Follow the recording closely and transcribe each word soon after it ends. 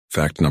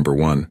Fact number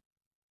 1.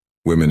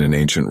 Women in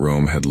ancient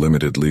Rome had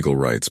limited legal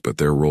rights, but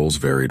their roles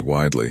varied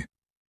widely.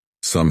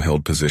 Some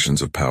held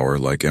positions of power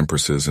like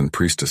empresses and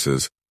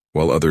priestesses,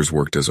 while others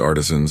worked as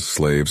artisans,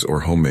 slaves, or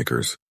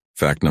homemakers.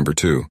 Fact number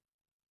 2.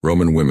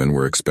 Roman women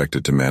were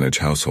expected to manage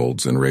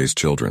households and raise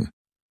children.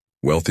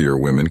 Wealthier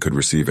women could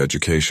receive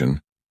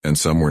education, and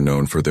some were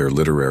known for their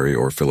literary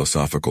or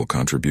philosophical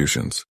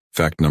contributions.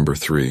 Fact number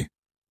 3.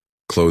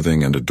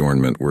 Clothing and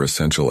adornment were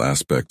essential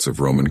aspects of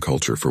Roman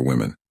culture for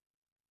women.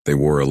 They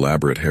wore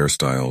elaborate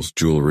hairstyles,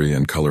 jewelry,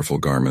 and colorful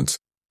garments,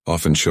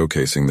 often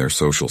showcasing their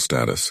social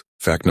status.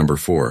 Fact number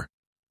 4.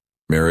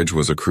 Marriage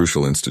was a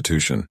crucial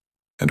institution,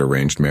 and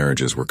arranged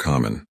marriages were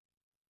common.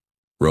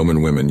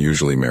 Roman women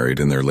usually married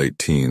in their late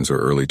teens or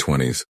early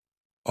 20s,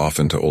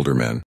 often to older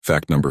men.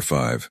 Fact number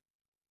 5.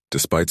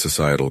 Despite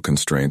societal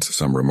constraints,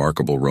 some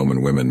remarkable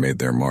Roman women made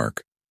their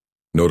mark.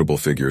 Notable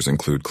figures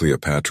include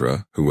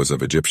Cleopatra, who was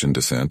of Egyptian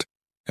descent,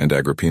 and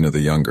Agrippina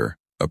the Younger,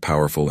 a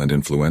powerful and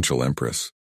influential empress.